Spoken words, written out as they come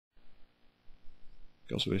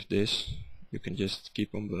because with this you can just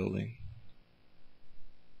keep on building.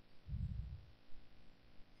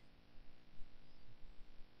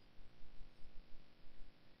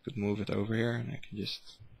 Could move it over here and I can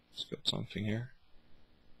just sculpt something here.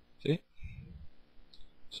 See?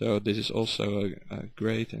 So this is also a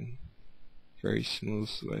great and very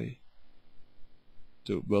smooth way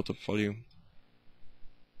to build up volume.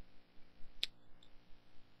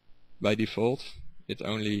 By default it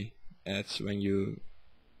only adds when you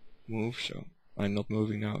move, so I'm not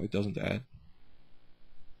moving now, it doesn't add.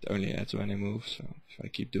 It only adds when I move, so if I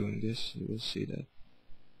keep doing this you will see that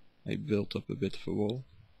I built up a bit of a wall,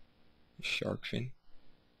 a shark fin.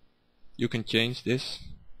 You can change this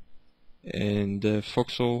in the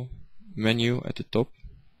Voxel menu at the top.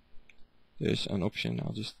 There's an option,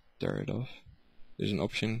 I'll just tear it off. There's an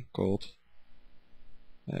option called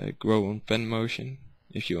grow on pen motion.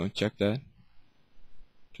 If you uncheck that,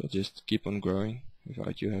 it will just keep on growing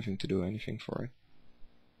without you having to do anything for it.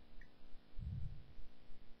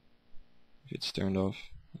 If it's turned off,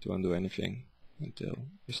 it won't do anything until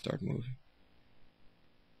you start moving.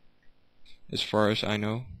 As far as I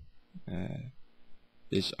know,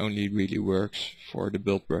 this only really works for the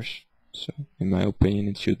build brush, so in my opinion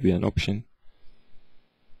it should be an option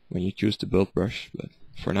when you choose the build brush, but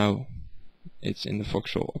for now it's in the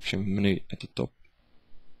Voxel option menu at the top.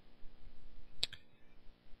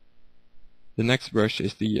 The next brush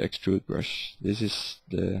is the extrude brush. This is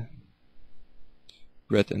the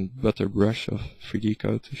bread and butter brush of 3D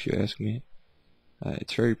code, if you ask me.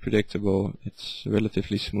 It's very predictable, it's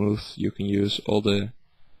relatively smooth, you can use all the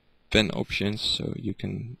pen options, so you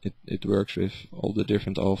can it works with all the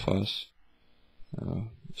different alphas.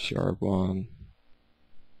 Sharp one,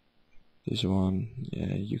 this one,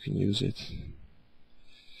 yeah, you can use it.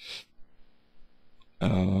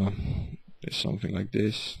 There's something like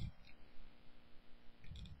this.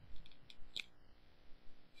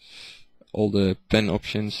 All the pen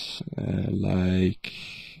options, like,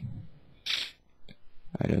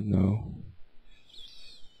 I don't know,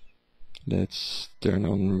 let's turn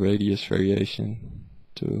on radius variation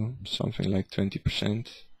to something like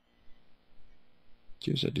 20%.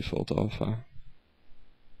 Choose a default alpha.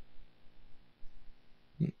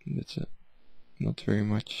 That's it. Not very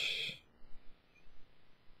much.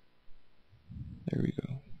 There we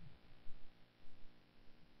go.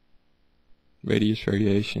 Radius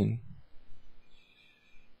variation.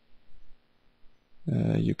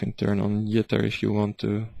 You can turn on jitter if you want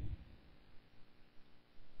to.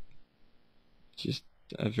 Just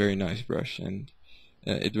a very nice brush, and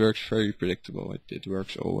it works very predictable. It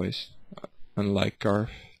works always. Unlike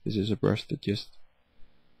Carve, this is a brush that just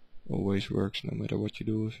always works no matter what you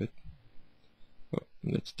do with it. Oh,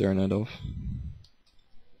 let's turn it off.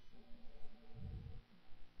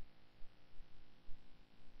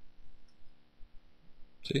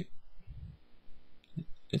 See?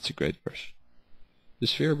 It's a great brush. The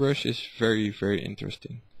sphere brush is very, very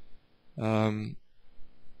interesting.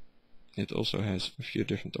 It also has a few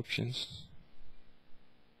different options.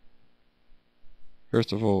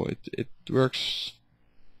 First of all, it works.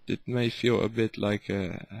 It may feel a bit like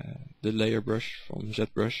the layer brush from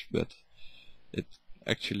ZBrush, but it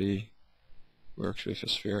actually works with a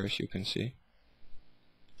sphere, as you can see.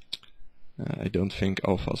 I don't think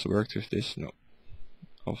alphas worked with this. No,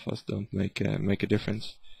 alphas don't make a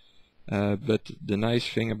difference. But the nice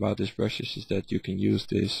thing about this brushes is that you can use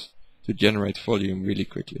this to generate volume really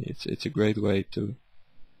quickly. It's a great way to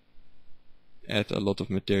add a lot of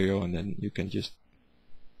material, and then you can just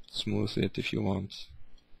smooth it if you want.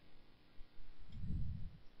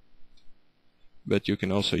 But you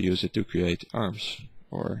can also use it to create arms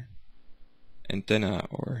or antenna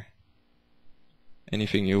or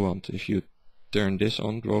anything you want. If you turn this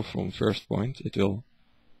on, grow from first point, it will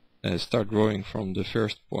start growing from the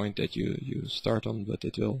first point that you start on, but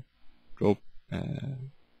it will grow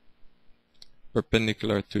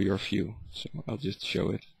perpendicular to your view. So I'll just show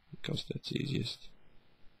it because that's easiest,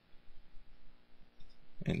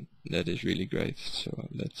 and that is really great. So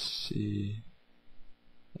let's see,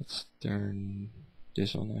 let's turn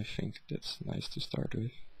this on. I think that's nice to start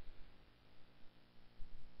with.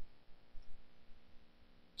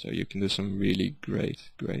 So you can do some really great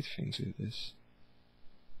things with this.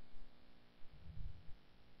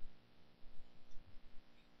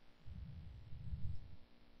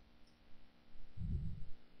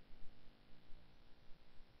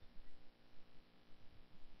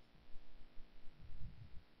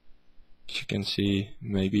 As you can see,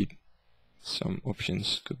 maybe some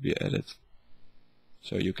options could be added.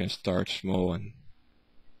 So you can start small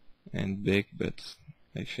and big, but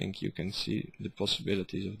I think you can see the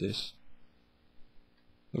possibilities of this.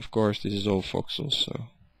 Of course this is all voxels, so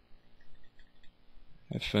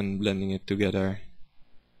have fun blending it together.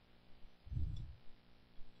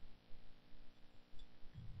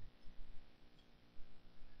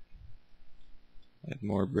 Add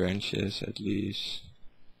more branches at least.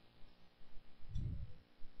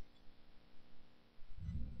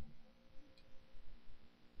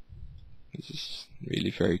 This is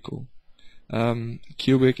really very cool.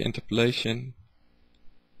 Cubic interpolation.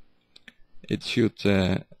 It should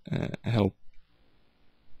help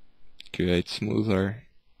create smoother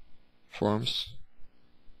forms,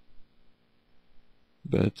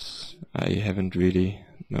 but I haven't really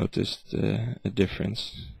noticed a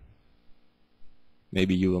difference.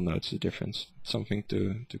 Maybe you will notice a difference. Something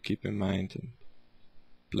to keep in mind and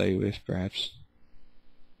play with, perhaps.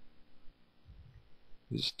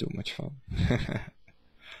 This is too much fun.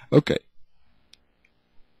 Okay.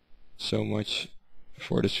 So much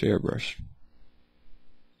for the sphere brush.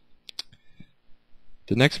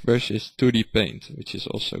 The next brush is 2D Paint, which is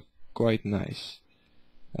also quite nice.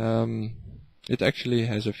 It actually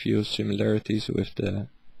has a few similarities with the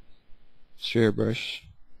sphere brush.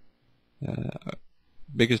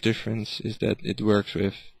 Biggest difference is that it works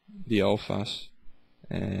with the alphas,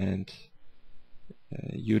 and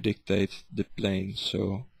you dictate the plane.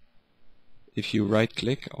 So if you right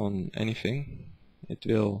click on anything, it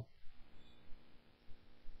will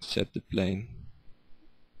set the plane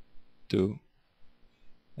to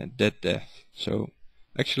that depth. So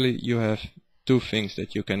actually you have two things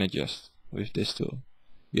that you can adjust with this tool.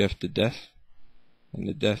 You have the depth, and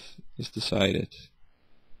the depth is decided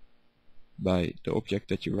by the object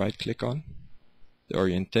that you right click on. The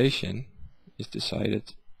orientation is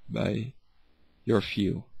decided by your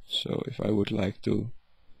view. So if I would like to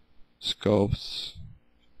sculpt,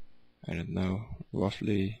 I don't know,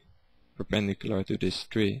 roughly perpendicular to this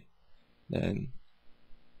tree, then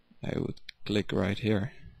I would click right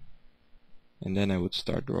here, and then I would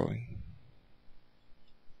start drawing.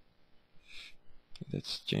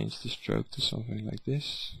 Let's change the stroke to something like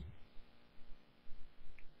this.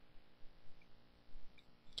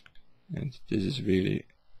 And this is really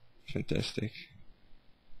fantastic.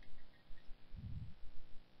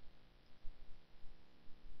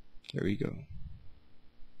 There we go.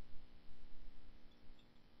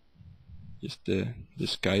 Just the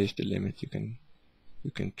sky is the limit.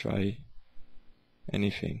 You can try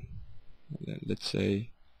anything. Let's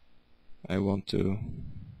say I want to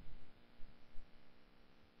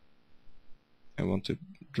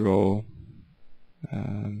draw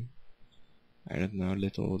I don't know,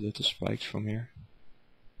 little spikes from here.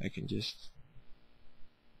 I can just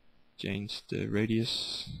change the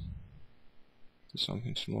radius to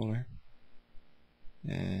something smaller,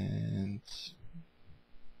 and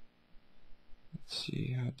let's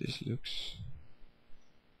see how this looks.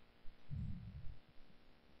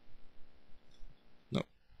 No,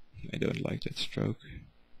 I don't like that stroke.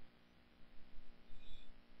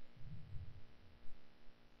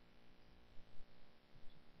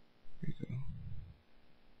 There we go.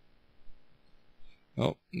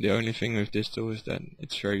 Well, the only thing with this tool is that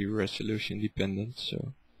it's very resolution dependent,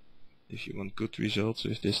 so if you want good results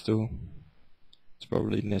with this tool, it's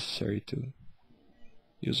probably necessary to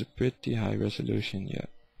use a pretty high resolution. Yeah,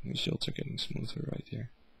 results are getting smoother right here.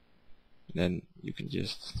 Then you can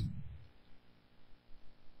just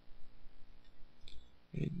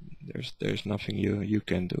there's nothing you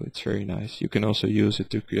can do. It's very nice. You can also use it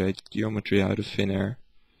to create geometry out of thin air.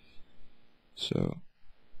 So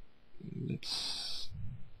let's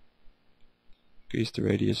increase the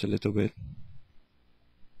radius a little bit.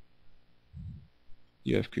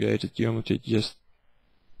 You have created geometry just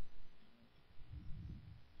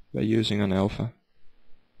by using an alpha.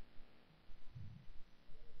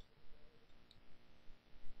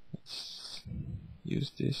 Let's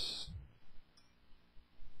use this.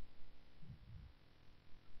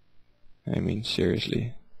 I mean,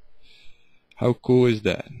 seriously, how cool is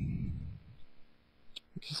that? I'm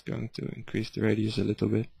just going to increase the radius a little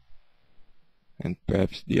bit, and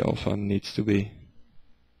perhaps the alpha needs to be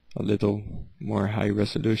a little more high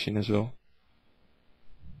resolution as well.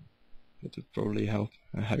 That would probably help,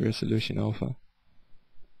 a high resolution alpha.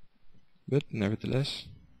 But nevertheless,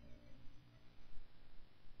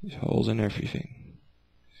 there's holes and everything.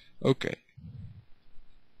 Okay.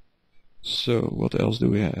 So what else do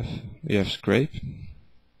we have? We have scrape.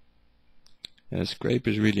 Scrape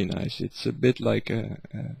is really nice. It's a bit like a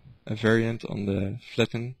variant on the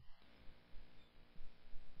flatten,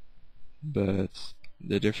 but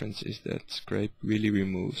the difference is that scrape really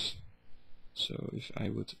removes. So if I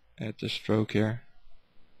would add the stroke here,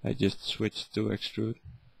 I just switch to extrude,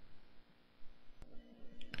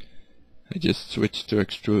 I just switched to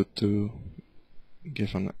extrude to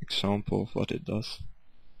give an example of what it does.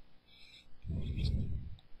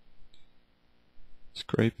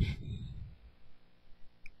 Scrape.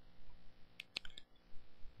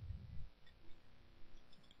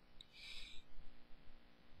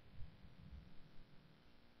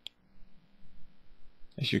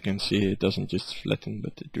 As you can see, it doesn't just flatten,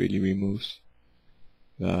 but it really removes.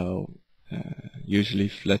 Well, usually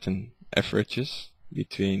flatten averages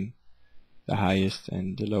between the highest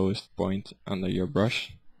and the lowest point under your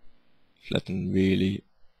brush. Flatten really,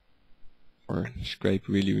 or scrape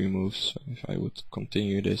really removes. So if I would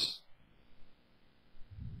continue this,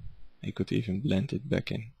 I could even blend it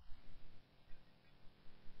back in.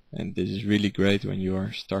 And this is really great when you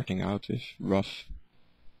are starting out with rough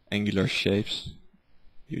angular shapes.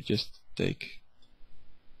 You just take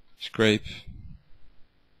scrape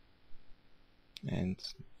and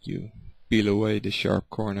you peel away the sharp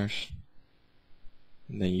corners,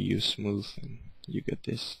 and then you use smooth and you get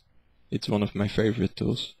this. It's one of my favorite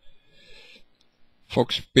tools.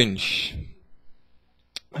 Fox pinch.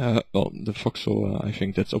 Well, the voxel, I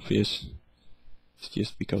think that's obvious. It's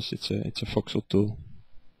just because it's a voxel tool.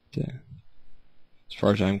 As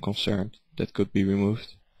far as I'm concerned, that could be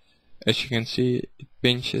removed. As you can see, it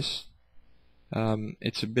pinches.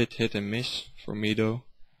 It's a bit hit and miss for me though.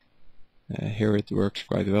 Here it works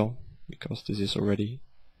quite well, because this is already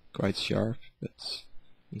quite sharp, but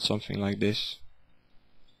on something like this,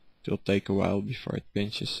 it will take a while before it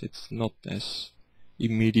pinches. It's not as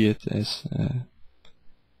immediate as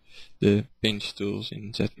the pinch tools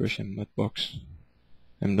in ZBrush and Mudbox.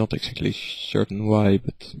 I'm not exactly certain why,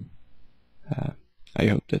 but I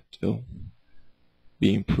hope that will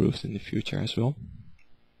be improved in the future as well.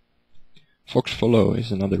 Fox Follow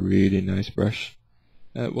is another really nice brush.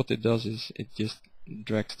 What it does is it just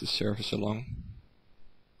drags the surface along.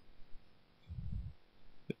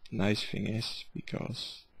 But the nice thing is,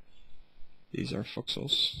 because these are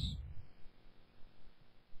voxels,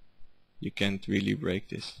 you can't really break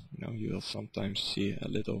this. You know, you will sometimes see a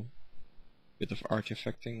little bit of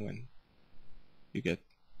artifacting when you get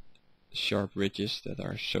sharp ridges that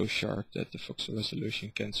are so sharp that the voxel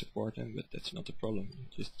resolution can support them, but that's not a problem.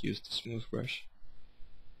 You just use the smooth brush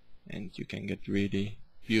and you can get really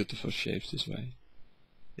beautiful shapes this way.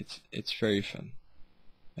 It's very fun.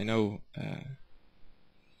 I know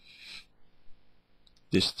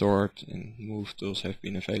distort and move tools have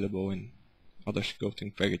been available in other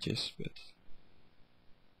sculpting packages, but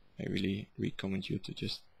I really recommend you to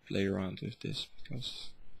just play around with this, because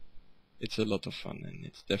it's a lot of fun and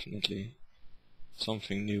it's definitely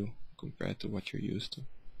something new compared to what you're used to.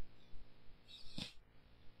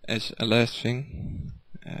 As a last thing,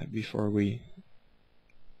 before we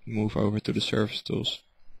move over to the surface tools,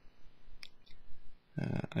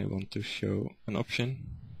 I want to show an option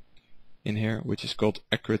in here which is called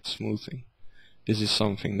accurate smoothing. This is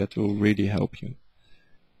something that will really help you.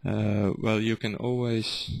 Well, you can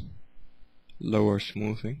always lower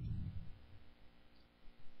smoothing.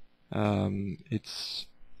 It's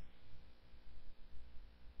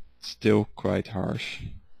still quite harsh,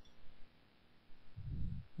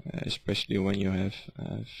 especially when you have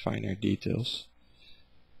finer details,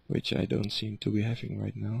 which I don't seem to be having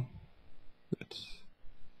right now, but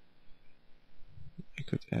I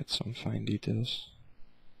could add some fine details.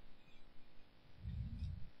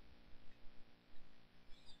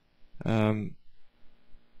 Oh,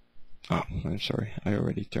 I'm sorry, I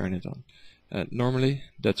already turned it on. Normally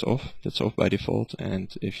that's off by default,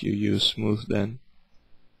 and if you use smooth, then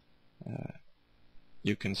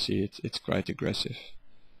you can see it's quite aggressive.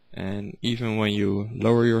 And even when you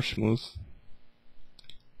lower your smooth,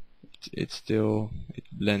 it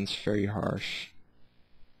blends very harsh.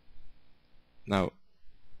 Now,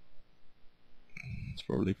 it's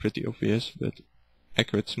probably pretty obvious, but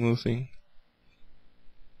accurate smoothing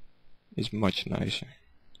is much nicer.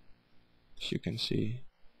 As you can see,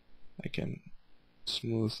 I can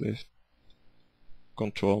smooth with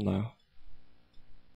Control now,